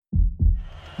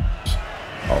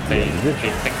They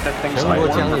think that things might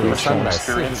work from personal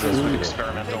experiences with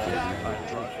experimental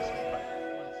drugs.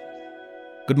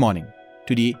 Good morning.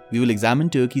 Today, we will examine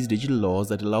Turkey's digital laws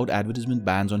that allowed advertisement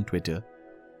bans on Twitter,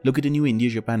 look at a new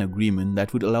India-Japan agreement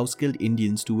that would allow skilled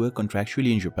Indians to work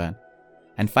contractually in Japan,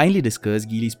 and finally discuss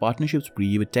Geely's partnership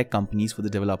spree with tech companies for the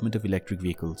development of electric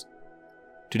vehicles.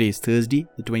 Today is Thursday,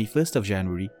 the 21st of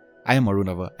January. I am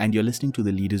Arunava, and you're listening to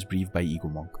the Leaders Brief by Ego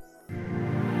Monk.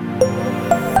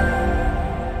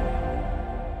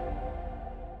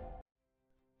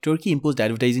 Turkey imposed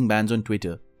advertising bans on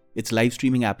Twitter, its live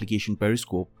streaming application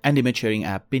Periscope, and image sharing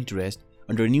app Pinterest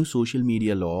under a new social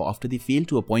media law after they failed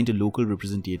to appoint a local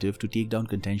representative to take down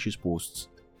contentious posts.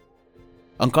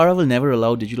 Ankara will never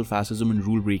allow digital fascism and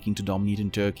rule breaking to dominate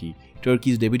in Turkey,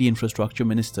 Turkey's Deputy Infrastructure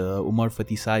Minister Umar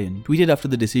Fatih Sayan tweeted after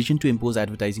the decision to impose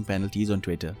advertising penalties on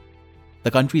Twitter. The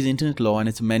country's internet law and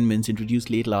its amendments introduced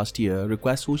late last year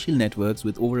require social networks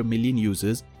with over 1 million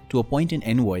users to appoint an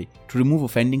envoy to remove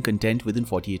offending content within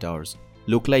 48 hours,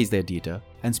 localize their data,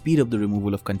 and speed up the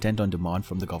removal of content on demand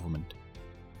from the government.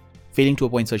 Failing to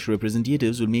appoint such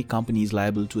representatives will make companies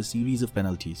liable to a series of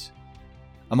penalties.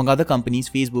 Among other companies,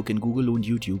 Facebook and Google-owned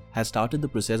YouTube has started the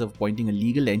process of appointing a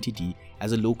legal entity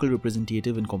as a local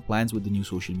representative in compliance with the new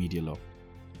social media law.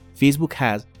 Facebook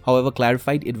has, however,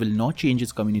 clarified it will not change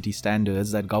its community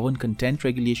standards that govern content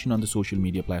regulation on the social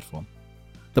media platform.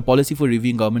 The policy for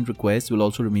reviewing government requests will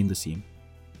also remain the same.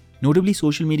 Notably,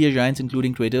 social media giants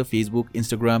including Twitter, Facebook,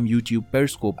 Instagram, YouTube,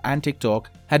 Periscope, and TikTok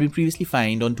had been previously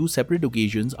fined on 2 separate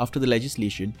occasions after the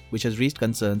legislation, which has raised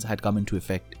concerns, had come into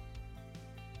effect.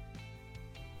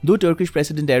 Though Turkish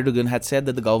President Erdogan had said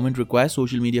that the government requires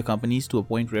social media companies to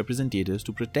appoint representatives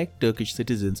to protect Turkish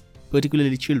citizens,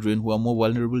 particularly children who are more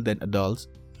vulnerable than adults,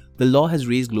 the law has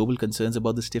raised global concerns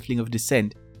about the stifling of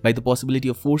dissent by the possibility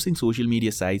of forcing social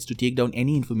media sites to take down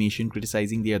any information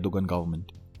criticizing the Erdogan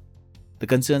government. The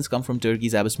concerns come from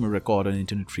Turkey's abysmal record on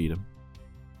internet freedom.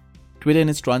 Twitter in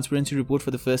its transparency report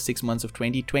for the first 6 months of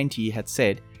 2020 had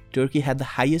said Turkey had the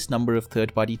highest number of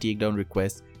third-party takedown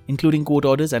requests, including court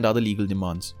orders and other legal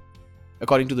demands.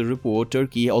 According to the report,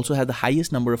 Turkey also had the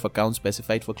highest number of accounts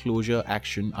specified for closure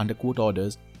action under court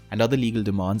orders and other legal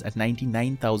demands at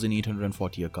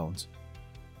 99,840 accounts.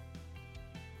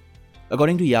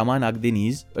 According to Yaman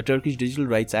Akdeniz, a Turkish digital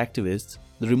rights activist,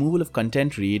 the removal of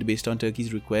content rate based on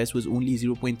Turkey's request was only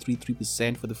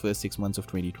 0.33% for the first 6 months of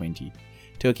 2020.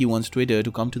 Turkey wants Twitter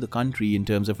to come to the country in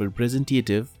terms of a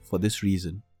representative for this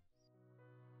reason.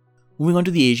 Moving on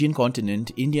to the Asian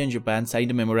continent, India and Japan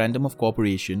signed a Memorandum of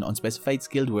Cooperation on Specified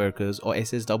Skilled Workers or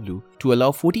SSW to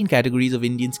allow 14 categories of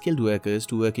Indian skilled workers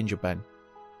to work in Japan.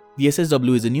 The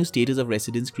SSW is a new status of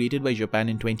residence created by Japan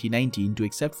in 2019 to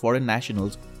accept foreign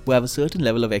nationals who have a certain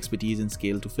level of expertise and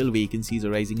skill to fill vacancies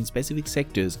arising in specific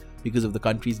sectors because of the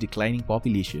country's declining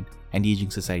population and aging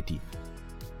society.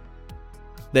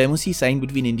 The MoC signed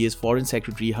between India's Foreign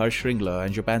Secretary Harsh Shringla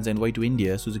and Japan's envoy to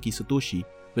India, Suzuki Satoshi,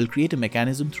 will create a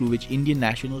mechanism through which Indian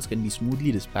nationals can be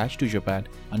smoothly dispatched to Japan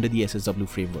under the SSW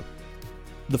framework.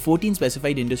 The 14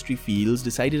 specified industry fields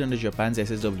decided under Japan's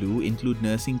SSW include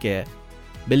nursing care,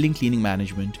 building cleaning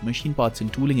management, machine parts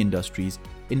and tooling industries,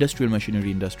 industrial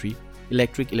machinery industry,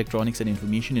 electric, electronics and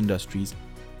information industries,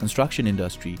 construction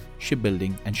industry,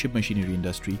 shipbuilding and ship machinery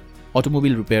industry,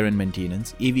 automobile repair and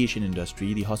maintenance, aviation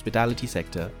industry, the hospitality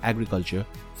sector, agriculture,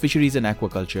 fisheries and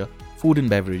aquaculture, food and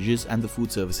beverages, and the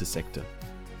food services sector.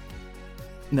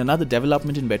 In another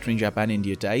development in bettering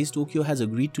Japan-India ties, Tokyo has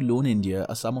agreed to loan India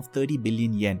a sum of 30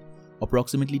 billion yen,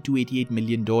 approximately $288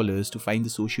 million, to find the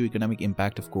socio-economic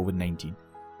impact of COVID-19.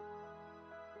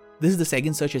 This is the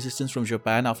second such assistance from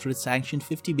Japan after it sanctioned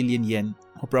 50 billion yen,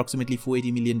 approximately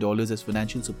 $480 million, as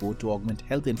financial support to augment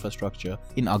health infrastructure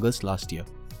in August last year.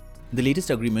 The latest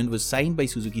agreement was signed by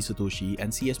Suzuki Satoshi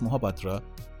and C.S. Mohapatra,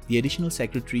 the Additional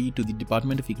Secretary to the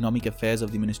Department of Economic Affairs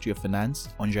of the Ministry of Finance,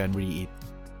 on January 8th.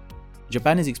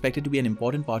 Japan is expected to be an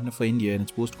important partner for India in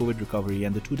its post-COVID recovery,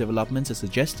 and the two developments are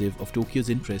suggestive of Tokyo's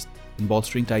interest in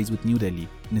bolstering ties with New Delhi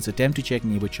in its attempt to check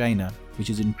neighbor China, which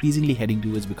is increasingly heading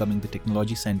towards becoming the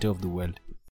technology center of the world.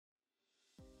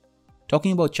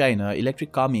 Talking about China,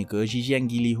 electric car maker Zhejiang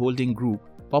Geely Holding Group,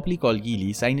 popularly called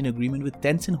Geely, signed an agreement with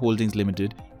Tencent Holdings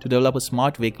Limited to develop a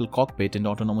smart vehicle cockpit and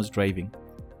autonomous driving.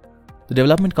 The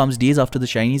development comes days after the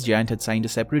Chinese giant had signed a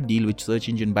separate deal with search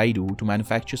engine Baidu to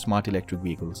manufacture smart electric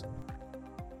vehicles.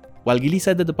 While Geely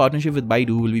said that the partnership with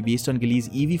Baidu will be based on Geely's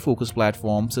EV-focused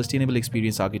platform, Sustainable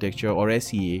Experience Architecture or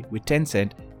SEA, with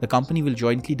Tencent, the company will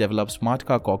jointly develop smart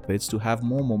car cockpits to have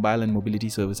more mobile and mobility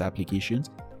service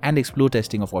applications and explore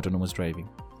testing of autonomous driving.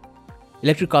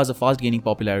 Electric cars are fast gaining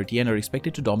popularity and are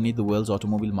expected to dominate the world's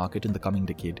automobile market in the coming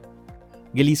decade.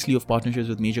 Geely's slew of partnerships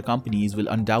with major companies will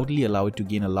undoubtedly allow it to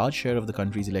gain a large share of the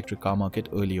country's electric car market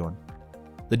early on.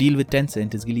 The deal with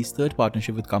Tencent is Geely's third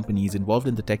partnership with companies involved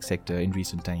in the tech sector in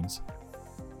recent times.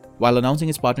 While announcing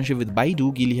its partnership with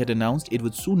Baidu, Geely had announced it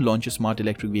would soon launch a smart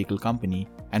electric vehicle company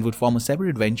and would form a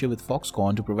separate venture with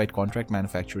Foxconn to provide contract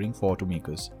manufacturing for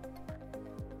automakers.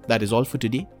 That is all for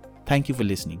today. Thank you for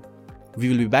listening. We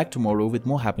will be back tomorrow with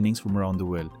more happenings from around the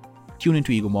world. Tune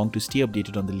into Egomong to stay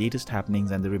updated on the latest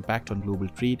happenings and their impact on global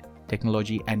trade,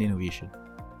 technology, and innovation.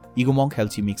 Egomong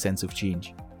helps you make sense of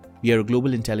change. We are a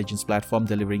global intelligence platform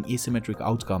delivering asymmetric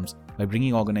outcomes by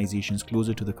bringing organizations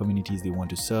closer to the communities they want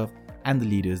to serve and the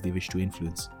leaders they wish to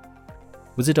influence.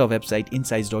 Visit our website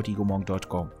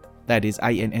insights.egomong.com, that is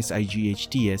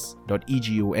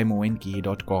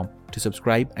insights.egomonk.com, to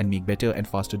subscribe and make better and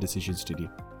faster decisions today.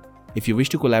 If you wish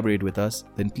to collaborate with us,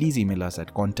 then please email us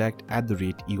at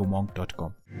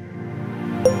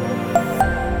contact@egomong.com.